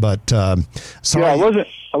both. But sorry, yeah,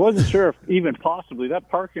 I wasn't sure if even possibly that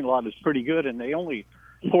parking lot is pretty good, and they only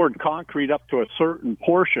poured concrete up to a certain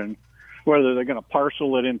portion. Whether they're going to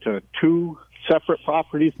parcel it into two separate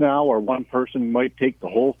properties now, or one person might take the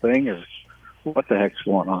whole thing, or what the heck's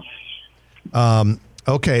going on?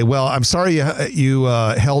 Okay, well, I'm sorry you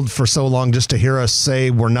held for so long just to hear us say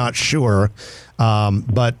we're not sure,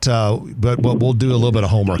 but we'll do a little bit of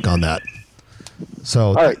homework on that. So,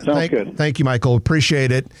 all right, sounds good. Thank you, Michael.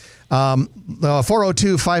 Appreciate it.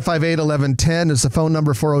 402-558-1110 is the phone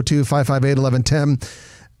number.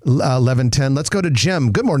 402-558-1110. Let's go to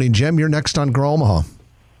Jim. Good morning, Jim. You're next on Grow Omaha.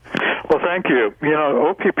 Well, thank you. You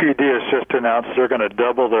know, OPPD has just announced they're going to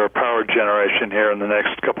double their power generation here in the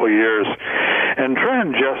next couple of years. And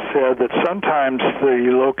Trent just said that sometimes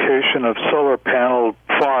the location of solar panel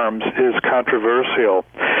farms is controversial.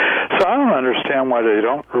 So I don't understand why they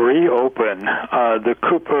don't reopen the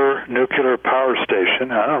Cooper Nuclear Power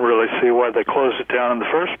Station. I don't really see why they closed it down in the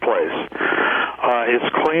first place. It's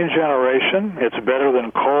clean generation. It's better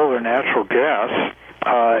than coal or natural gas.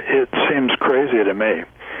 It seems crazy to me.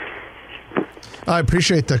 I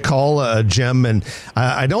appreciate the call, Jim, and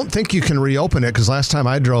I don't think you can reopen it because last time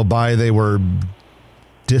I drove by, they were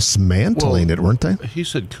dismantling it, weren't they? He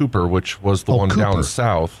said Cooper, which was the one down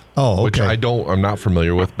south. Oh, okay. Which I'm not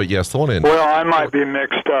familiar with, but yes, the one in. Well, I might be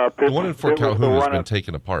mixed up. The one in Fort Calhoun has been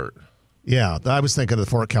taken apart. Yeah, I was thinking of the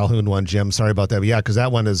Fort Calhoun one, Jim. Sorry about that. But yeah, because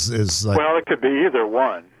that one is like. Well, it could be either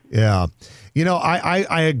one. Yeah. You know,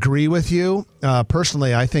 I agree with you.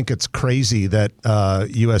 Personally, I think it's crazy that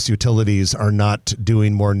U.S. utilities are not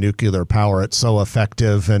doing more nuclear power. It's so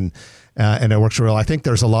effective and it works real. I think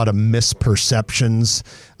there's a lot of misperceptions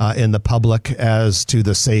in the public as to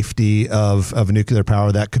the safety of nuclear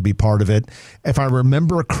power. That could be part of it. If I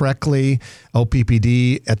remember correctly,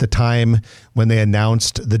 OPPD at the time when they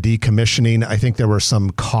announced the decommissioning, I think there were some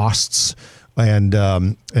costs and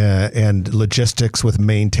logistics with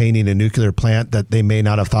maintaining a nuclear plant that they may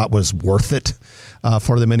not have thought was worth it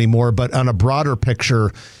for them anymore. But on a broader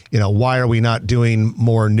picture, you know, why are we not doing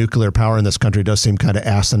more nuclear power in this country does seem kind of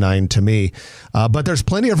asinine to me. But there's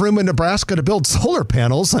plenty of room in Nebraska to build solar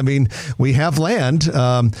panels. I mean, we have land,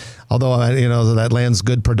 although, you know, that land's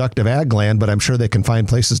good productive ag land, but I'm sure they can find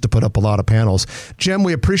places to put up a lot of panels. Jim,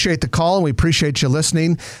 we appreciate the call and we appreciate you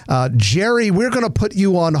listening. Jerry, we're going to put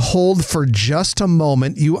you on hold for just a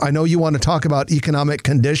moment. I know you want to talk about economic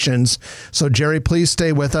conditions. So, Jerry, please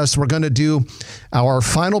stay with us. We're going to do our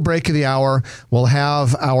final break of the hour. We'll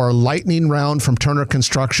have our lightning round from Turner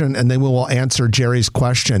Construction, and then we will answer Jerry's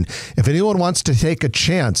question. If anyone wants to take a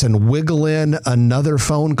chance and wiggle in another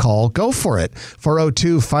phone call, go for it.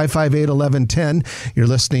 402-558-1110. You're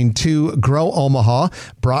listening to Grow Omaha,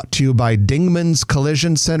 brought to you by Dingman's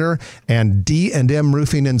Collision Center and D&M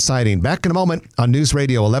Roofing and Siding. Back in a moment on News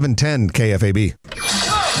Radio 1110 KFAB.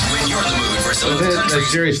 When you're in the mood for some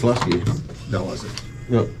That's Jerry Slusky. No, was it?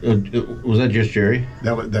 No, was that just Jerry?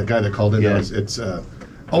 That guy that called in. Yeah.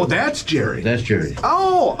 Oh, that's Jerry. That's Jerry.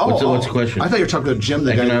 What's the question? I thought you were talking about Jim,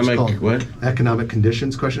 the guy who's calling. What? Economic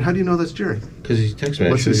conditions question. How do you know that's Jerry? Because he texted me.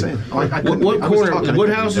 What's he saying? What corner? What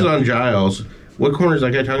house is on Giles? What corner is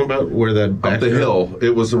that guy talking about? Where that back up the hill?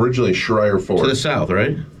 It was originally Schreier Ford. To the south,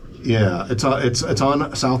 right? Yeah, it's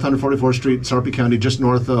on South 144th Street, Sarpy County, just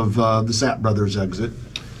north of the Sapp Brothers exit.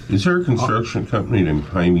 Is there a construction company named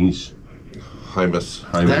Hymes? Hymus.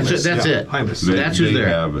 That's it. Hymus. That's who's there.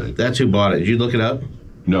 Have it. That's who bought it. Did you look it up?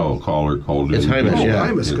 No, caller called It's in. Hymus, yeah.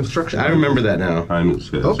 Hymus Construction. I remember that now. Hymus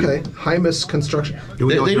has Okay, it. Hymus Construction.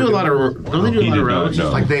 They do a lot of. Don't they do a lot of roads?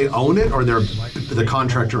 No. Like they own it, or they're the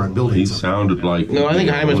contractor on building He something? sounded like. No, I think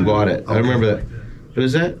Hymus bought it. I remember that. But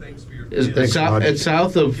is that? It's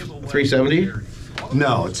south of 370?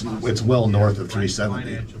 No, it's well north of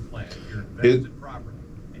 370.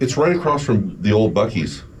 It's right across from the old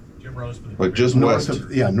Buc-ee's. Like just North west.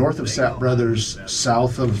 north of Sapp Brothers,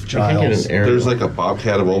 south of Giles. There's like a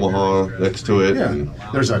Bobcat of Omaha next to it. Yeah. And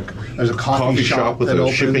There's a coffee shop with that a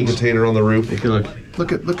opens. shipping container on the roof.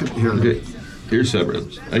 Look at here. Here's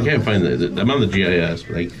Severance. I can't find I'm on the GIS,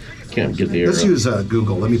 but I can't get the arrow. Let's use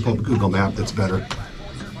Google. Let me pull up a Google map. That's better.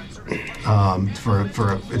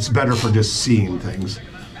 It's better for just seeing things.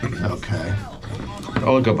 Okay.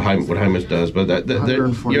 I'll look up what Hymus does, but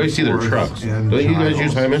you always see their trucks. Don't you guys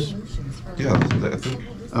use Hymus? Yeah, I think.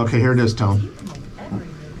 Okay, here it is, Tone.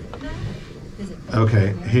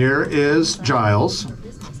 Okay, here is Giles.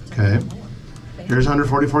 Okay, here's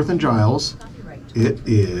 144th and Giles. It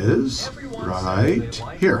is right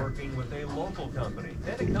here.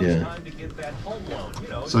 Yeah.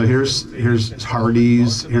 So here's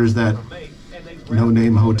Hardee's. Here's that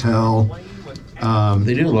no-name hotel.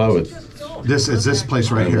 They do a lot with. This is this place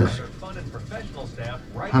right here.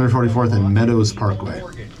 144th and Meadows Parkway.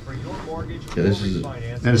 Yeah, this is.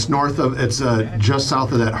 And it's north of. It's just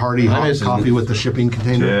south of that Hardy hot coffee with the shipping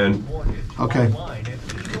container. Okay.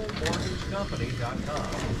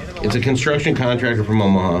 It's a construction contractor from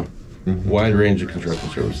Omaha. Wide range of construction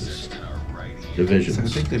services. Divisions. I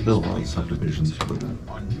think they build a lot of subdivisions for that.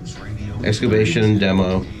 Excavation,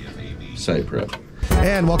 demo, site prep.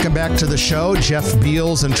 And welcome back to the show. Jeff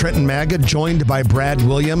Beals and Trenton Magid, joined by Brad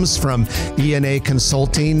Williams from E&A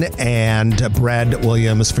Consulting and Brad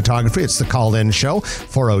Williams Photography. It's the call-in show,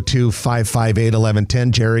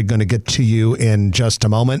 402-558-1110. Jerry, going to get to you in just a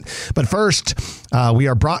moment. But first, we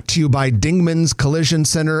are brought to you by Dingman's Collision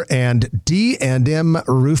Center and D&M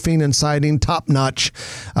Roofing and Siding, top-notch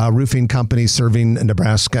roofing company serving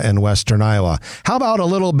Nebraska and Western Iowa. How about a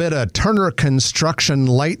little bit of Turner Construction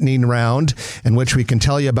lightning round, in which we can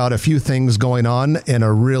tell you about a few things going on in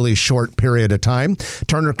a really short period of time.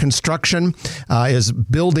 Turner Construction is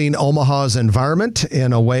building Omaha's environment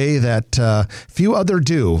in a way that few other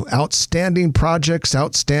do. Outstanding projects,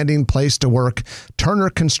 outstanding place to work. Turner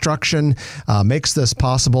Construction makes this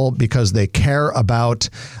possible because they care about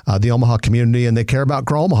the Omaha community, and they care about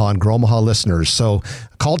Grow Omaha and Grow Omaha listeners. So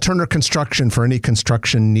call Turner Construction for any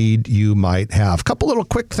construction need you might have. A couple little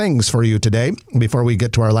quick things for you today before we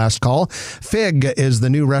get to our last call. Fig is the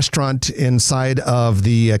new restaurant inside of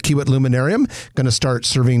the Kiewit Luminarium. Going to start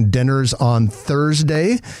serving dinners on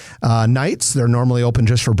Thursday nights. They're normally open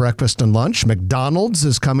just for breakfast and lunch. McDonald's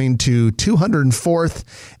is coming to 204th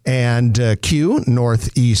and Q,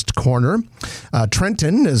 northeast corner.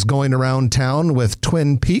 Trenton is going around town with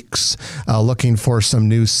Twin Peaks, looking for some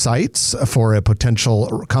new sites for a potential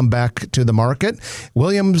comeback to the market.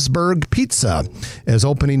 Williamsburg Pizza is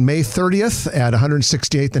opening May 30th at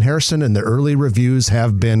 168th and Harrison, and the early reviews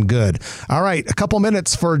have been good. All right, a couple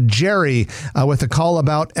minutes for Jerry with a call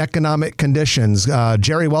about economic conditions.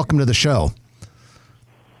 Jerry, welcome to the show.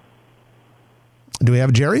 Do we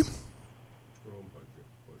have Jerry?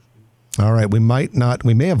 All right, we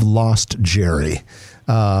may have lost Jerry.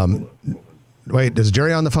 Wait, is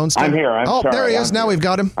Jerry on the phone still? I'm here. I'm sorry. There he is. Now we've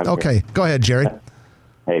got him. Okay, go ahead, Jerry.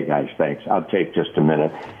 Hey, guys, thanks. I'll take just a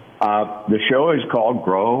minute. The show is called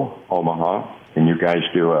Grow Omaha, and you guys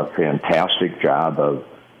do a fantastic job of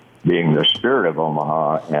being the spirit of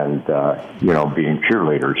Omaha and, being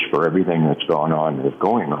cheerleaders for everything that's going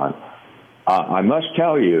on. I must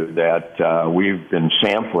tell you that we've been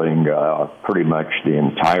sampling pretty much the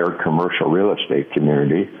entire commercial real estate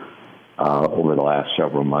community over the last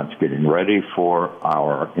several months, getting ready for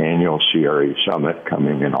our annual CRE Summit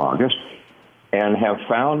coming in August, and have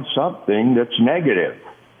found something that's negative.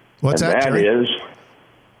 What's that, Jerry?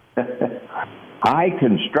 That is high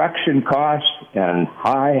construction costs and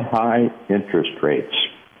high interest rates.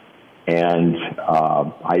 And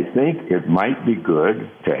I think it might be good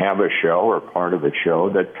to have a show or part of a show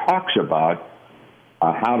that talks about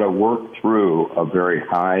how to work through a very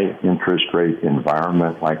high interest rate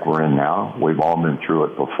environment like we're in now. We've all been through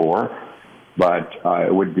it before. But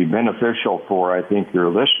it would be beneficial for, I think, your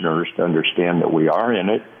listeners to understand that we are in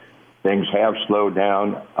it. Things have slowed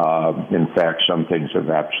down. In fact, some things have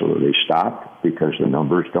absolutely stopped because the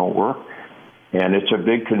numbers don't work. And it's a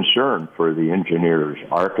big concern for the engineers,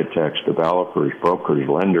 architects, developers, brokers,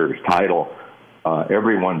 lenders, title.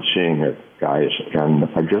 Everyone's seeing it, guys. And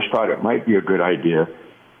I just thought it might be a good idea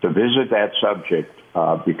to visit that subject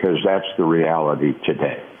because that's the reality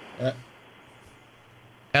today.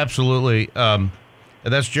 Absolutely.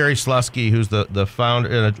 That's Jerry Slusky, who's the founder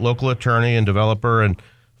and a local attorney and developer and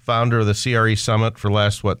founder of the CRE Summit for the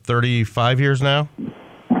last, 35 years now?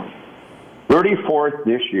 34th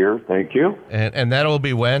this year, thank you. And that will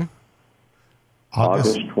be when?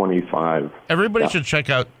 August 25. Everybody should check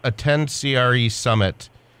out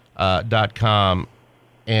attendcresummit.com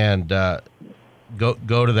and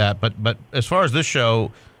go to that. But as far as this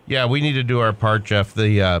show, yeah, we need to do our part, Jeff.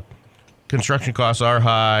 The construction costs are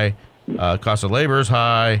high, cost of labor is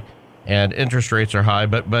high, and interest rates are high.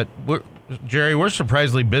 But Jerry, we're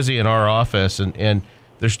surprisingly busy in our office, and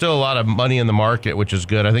there's still a lot of money in the market, which is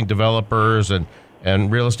good. I think developers and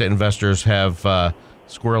real estate investors have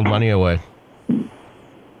squirreled money away.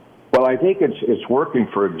 Well, I think it's working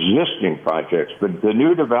for existing projects, but the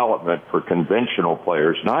new development for conventional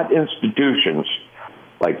players, not institutions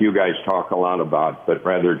like you guys talk a lot about, but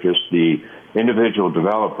rather just the individual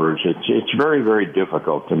developers, it's very, very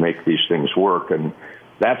difficult to make these things work, and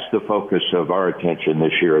that's the focus of our attention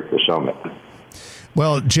this year at the summit.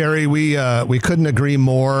 Well, Jerry, we couldn't agree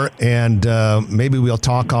more, and maybe we'll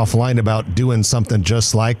talk offline about doing something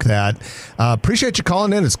just like that. Appreciate you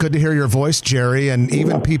calling in. It's good to hear your voice, Jerry, and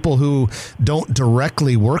even people who don't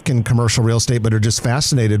directly work in commercial real estate but are just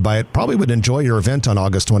fascinated by it probably would enjoy your event on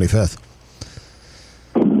August 25th.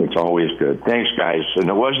 It's always good. Thanks, guys. And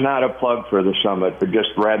it was not a plug for the summit, but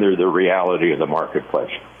just rather the reality of the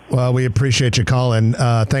marketplace. Well, we appreciate you calling.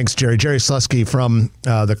 Thanks, Jerry. Jerry Slusky from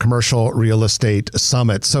the Commercial Real Estate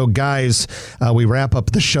Summit. So, guys, we wrap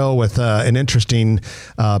up the show with an interesting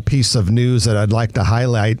piece of news that I'd like to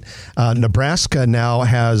highlight. Nebraska now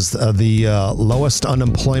has the lowest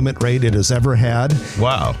unemployment rate it has ever had.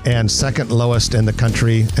 Wow. And second lowest in the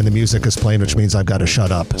country, and the music is playing, which means I've got to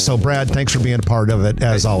shut up. So, Brad, thanks for being a part of it,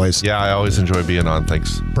 as always. Yeah, I always enjoy being on.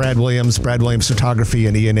 Thanks. Brad Williams Photography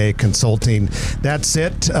and E&A Consulting. That's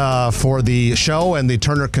it. For the show and the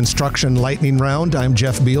Turner Construction Lightning Round, I'm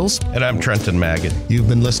Jeff Beals. And I'm Trenton Magid. You've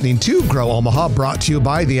been listening to Grow Omaha, brought to you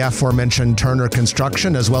by the aforementioned Turner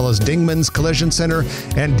Construction, as well as Dingman's Collision Center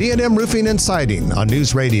and D&M Roofing and Siding on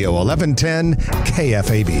News Radio 1110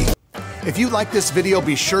 KFAB. If you like this video,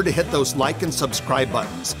 be sure to hit those like and subscribe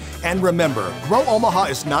buttons. And remember, Grow Omaha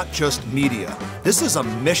is not just media. This is a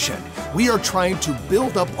mission. We are trying to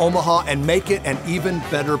build up Omaha and make it an even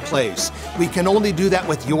better place. We can only do that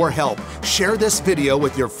with your help. Share this video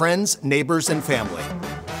with your friends, neighbors, and family.